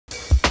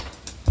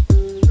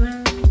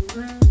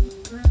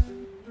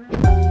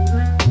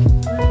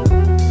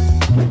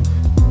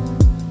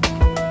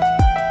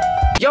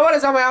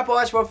What is up, my Apple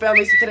Watch World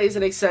family? So today is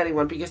an exciting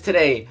one because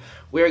today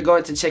we are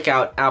going to check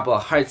out Apple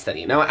Heart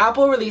Study. Now,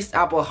 Apple released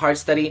Apple Heart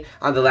Study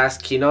on the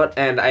last keynote,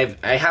 and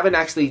I haven't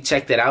actually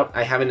checked it out.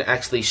 I haven't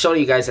actually shown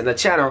you guys in the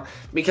channel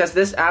because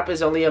this app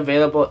is only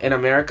available in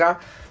America.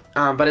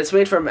 But it's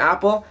made from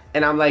Apple,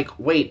 and I'm like,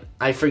 wait,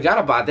 I forgot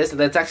about this,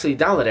 let's actually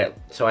download it.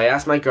 So I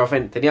asked my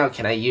girlfriend, Danielle,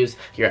 can I use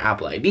your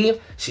Apple ID?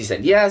 She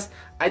said yes.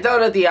 I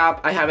downloaded the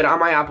app, I have it on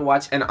my Apple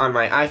Watch and on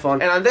my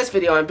iPhone. And on this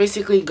video, I'm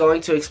basically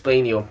going to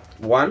explain you,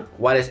 1,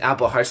 what is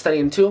Apple Heart Study,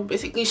 and 2,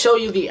 basically show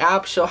you the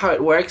app, show how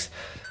it works.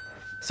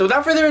 So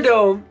without further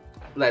ado,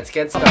 let's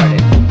get started.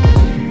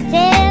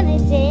 Tell me,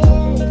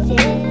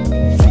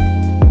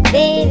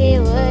 baby,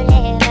 what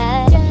have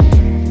I done?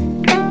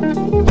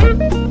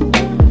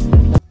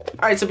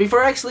 Alright, so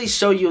before I actually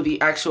show you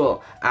the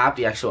actual app,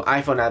 the actual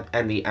iPhone app,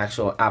 and the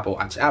actual Apple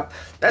Watch app,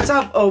 let's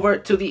hop over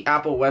to the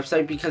Apple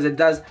website because it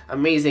does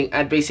amazing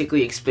at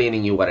basically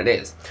explaining you what it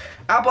is.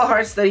 Apple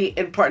Heart Study,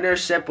 in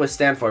partnership with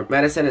Stanford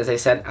Medicine, as I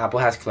said, Apple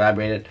has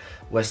collaborated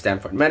with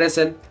Stanford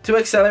Medicine to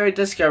accelerate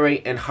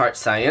discovery in heart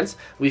science.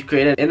 We've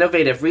created an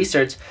innovative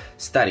research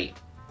study.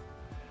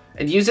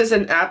 It uses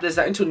an app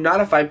designed to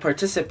notify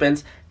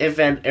participants if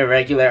an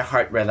irregular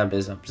heart rhythm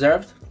is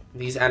observed.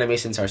 These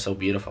animations are so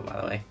beautiful, by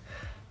the way.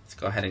 Let's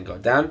go ahead and go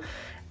down.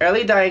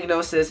 Early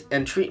diagnosis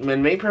and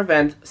treatment may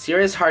prevent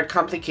serious heart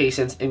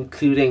complications,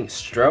 including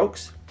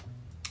strokes.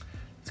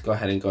 Let's go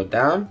ahead and go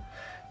down.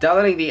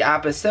 Downloading the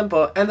app is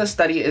simple, and the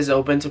study is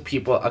open to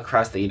people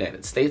across the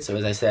United States. So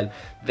as I said,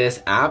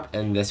 this app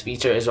and this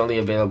feature is only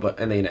available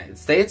in the United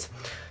States.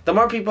 The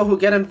more people who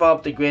get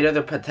involved, the greater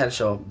the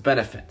potential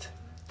benefit.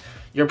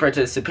 Your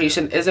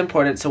participation is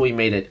important, so we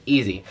made it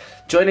easy.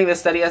 Joining the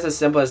study is as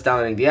simple as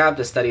downloading the app.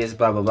 The study is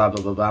blah blah blah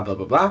blah blah blah blah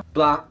blah blah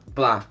blah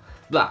blah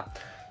blah.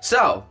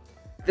 So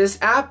this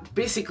app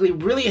basically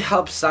really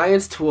helps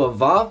science to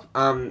evolve.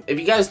 If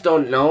you guys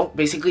don't know,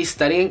 basically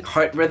studying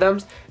heart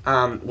rhythms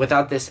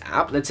without this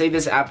app, let's say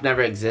this app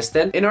never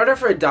existed, in order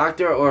for a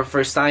doctor or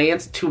for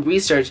science to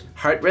research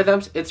heart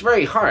rhythms, it's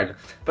very hard.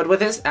 But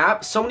with this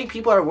app, so many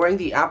people are wearing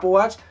the Apple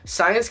Watch,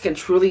 science can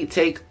truly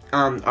take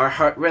our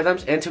heart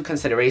rhythms into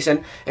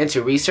consideration,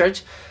 into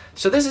research.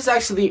 So this is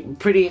actually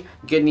pretty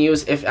good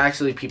news if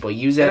actually people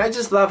use it. And I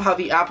just love how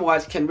the Apple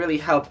Watch can really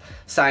help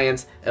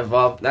science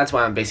evolve. That's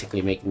why I'm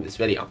basically making this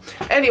video.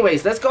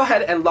 Anyways, let's go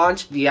ahead and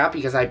launch the app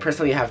because I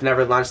personally have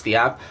never launched the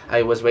app.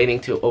 I was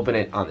waiting to open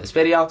it on this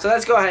video. So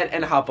let's go ahead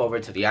and hop over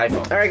to the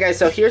iPhone. Alright guys,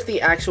 so here's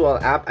the actual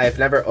app. I've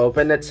never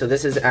opened it. So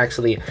this is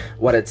actually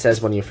what it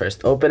says when you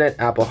first open it.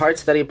 Apple Heart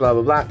Study, blah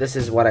blah blah. This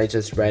is what I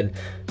just read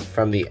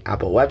from the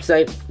Apple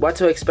website. What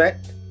to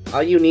expect?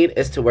 All you need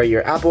is to wear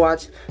your Apple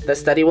Watch. The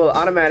study will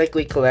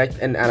automatically collect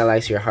and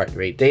analyze your heart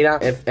rate data.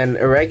 If an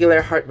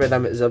irregular heart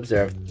rhythm is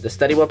observed, the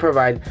study will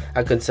provide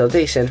a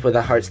consultation with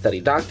a heart study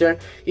doctor.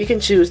 You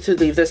can choose to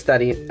leave the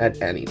study at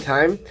any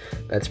time.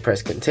 Let's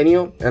press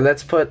continue, and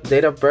let's put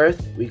date of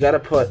birth. We gotta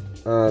put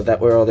that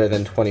we're older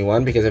than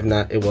 21 because if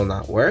not, it will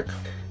not work.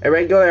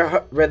 Irregular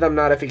heart rhythm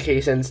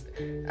notifications.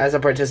 As a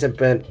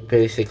participant,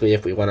 basically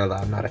if we want to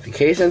allow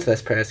notifications,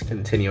 let's press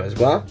continue as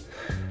well.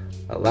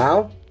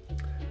 Allow.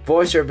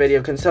 Voice or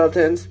video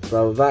consultants,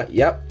 blah blah blah.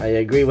 Yep, I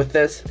agree with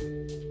this.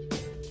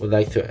 Would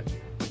like to.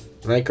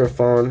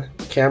 Microphone,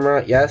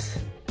 camera, yes.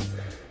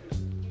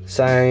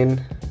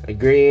 Sign,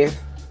 agree.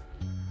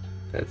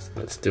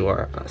 Let's do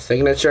our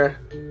signature.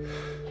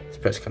 Let's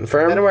press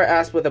confirm. Then we're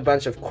asked with a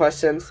bunch of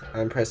questions.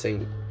 I'm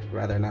pressing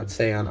rather not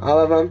say on all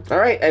of them.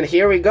 Alright, and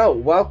here we go.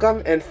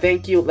 Welcome and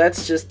thank you.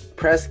 Let's just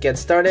press get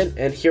started,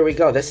 and here we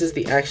go. This is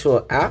the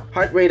actual app.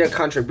 Heart rate of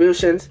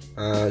contributions,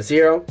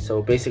 0.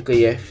 So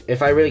basically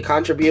if I really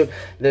contribute,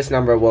 this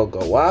number will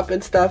go up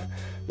and stuff.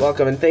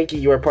 Welcome and thank you.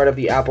 You are part of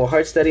the Apple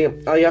Heart Study.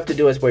 All you have to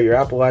do is wear your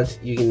Apple Watch.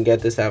 You can get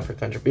this out for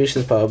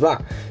contributions, blah, blah,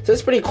 blah. So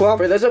it's pretty cool.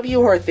 For those of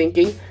you who are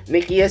thinking,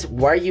 Nikias,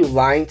 why are you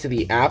lying to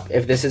the app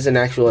if this is an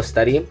actual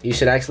study? You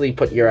should actually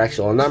put your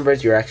actual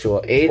numbers, your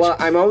actual age. Well,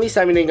 I'm only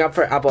signing up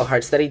for Apple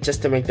Heart Study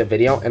just to make the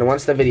video. And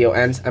once the video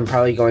ends, I'm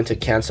probably going to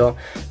cancel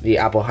the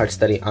Apple Heart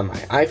Study on my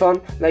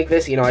iPhone. Like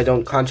this, you know, I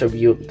don't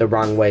contribute the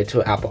wrong way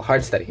to Apple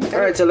Heart Study.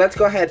 Alright, so let's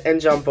go ahead and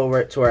jump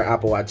over to our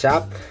Apple Watch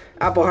app.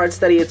 Apple Heart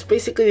Study, it's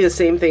basically the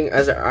same thing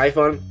as our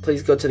iPhone.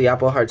 Please go to the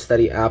Apple Heart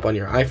Study app on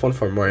your iPhone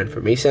for more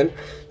information.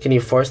 Can you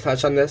force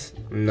touch on this?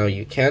 No,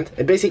 you can't.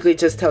 It basically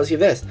just tells you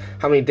this,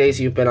 how many days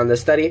you've been on the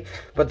study.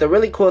 But the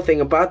really cool thing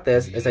about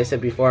this, as I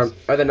said before,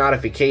 are the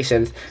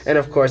notifications. And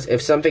of course,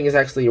 if something is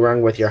actually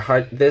wrong with your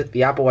heart,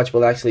 the Apple Watch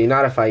will actually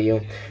notify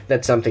you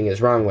that something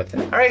is wrong with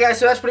it. Alright guys,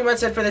 so that's pretty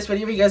much it for this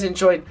video. If you guys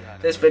enjoyed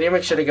this video,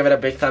 make sure to give it a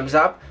big thumbs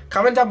up.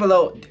 Comment down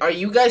below, are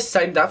you guys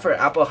signed up for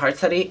Apple Heart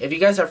Study? If you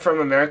guys are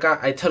from America,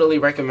 I totally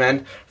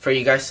recommend for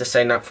you guys to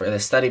sign up for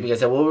this study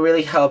because it will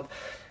really help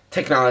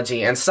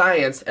technology and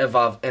science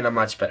evolve in a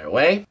much better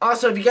way.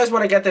 Also, if you guys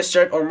want to get this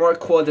shirt or more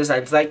cool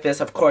designs like this,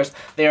 of course,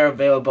 they are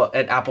available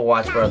at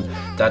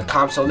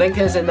applewatchworld.com. So link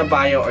is in the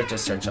bio or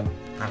just search them.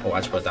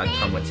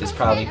 applewatchworld.com, which is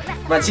probably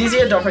much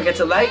easier. Don't forget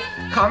to like,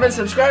 comment,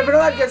 subscribe, and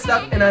all that good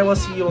stuff. And I will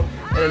see you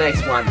in the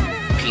next one.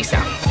 Peace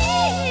out.